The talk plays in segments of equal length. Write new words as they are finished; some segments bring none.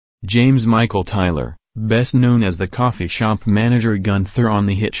James Tyler, best known as the coffee shop manager Gunther on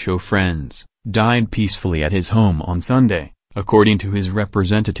the hit show Friends, died peacefully at his home on Sunday, according to his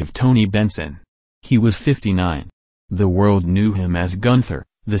representative Toni Benson. He was 59. The world knew him as Gunther,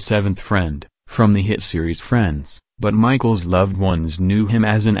 the seventh friend, from the hit series Friends, but Michael's loved ones knew him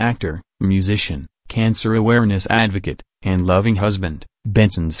as an actor, musician, cancer awareness advocate, and loving husband,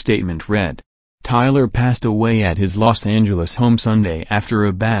 Benson's statement read. Tyler passed away at his Los Angeles home Sunday after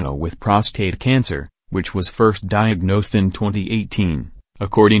a battle with prostate cancer, which was first diagnosed in 2018,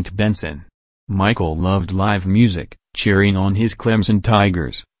 according to Benson. Michael loved live music, cheering on his Clemson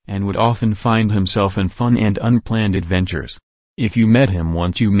Tigers, and would often find himself in fun and unplanned adventures. If you met him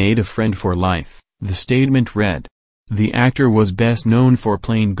once you made a friend for life, the statement read. The actor was best known for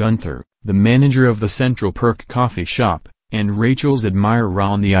playing Gunther, the manager of the Central Perk coffee shop, and Rachel's admirer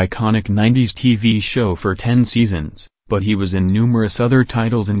on the iconic 90s TV show for 10 seasons, but he was in numerous other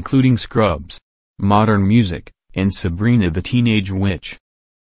titles including Scrubs, Modern Music, and Sabrina the Teenage Witch.